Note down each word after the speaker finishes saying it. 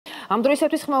ამ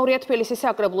დროისათვის ხმაურია თბილისის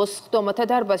საკრებულოს სხდომათა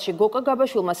დარბაზში გოკა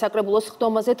გაბაშვილმა საკრებულოს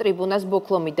სხდომაზე ტრიბუნას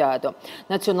ბოქლომი დაადო.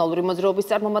 ნაციონალური მოძრაობის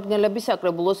წარმომადგენლები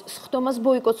საკრებულოს სხდომას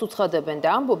ბოიკოტს უცხადებენ და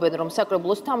ამბობენ, რომ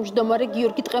საკრებულოს თავმჯდომარე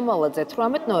გიორგი ტყემალაძე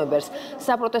 18 ნოემბერს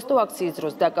საპროტესტო აქციის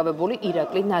დროს დაკავებული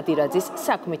ირაკლი ნადირაძის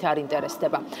საქმით არ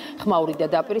ინტერესდება. ხმაური და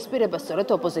დაპირისპირება სწორედ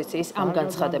ოპოზიციის ამ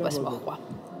განცხადებას მოჰყვა.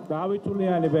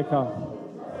 დავიწუნიანი ბექა.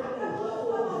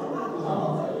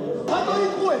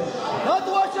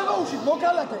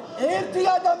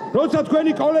 როცა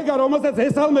თქვენი კოლეგა, რომელსაც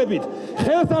ესალმებით,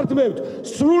 ხელს ართმევთ,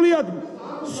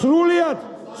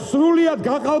 სრულიად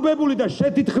გაყალბებული და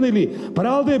შეთითხნილი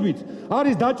ბრალდებით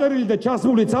არის დაჭერილი და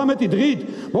ჩასმული 13 დღით,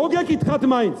 მოგეკითხათ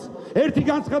მაინც, ერთი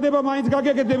განცხადება მაინც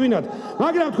გაგეკეთებინათ,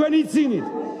 მაგრამ თქვენ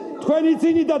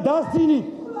იცინით და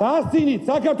დასცინით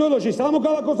საქართველოში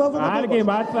სამოქალაქო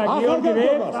საზოგადოებას,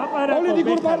 ახალგაზრდობას,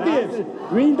 პოლიტიკურ პარტიებს.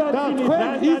 და თქვენ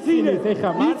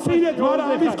იცინეთ, მაგრამ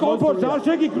ამის კომფორტს არ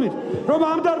შეგიქმნით, რომ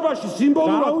ამ დარბაზში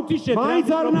სიმბოლურად მაინც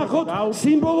არ ნახოთ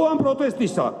სიმბოლო ამ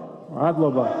პროტესტისა.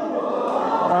 მადლობა.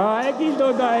 ეგ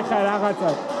ინდოდა ეხა რაღაცა.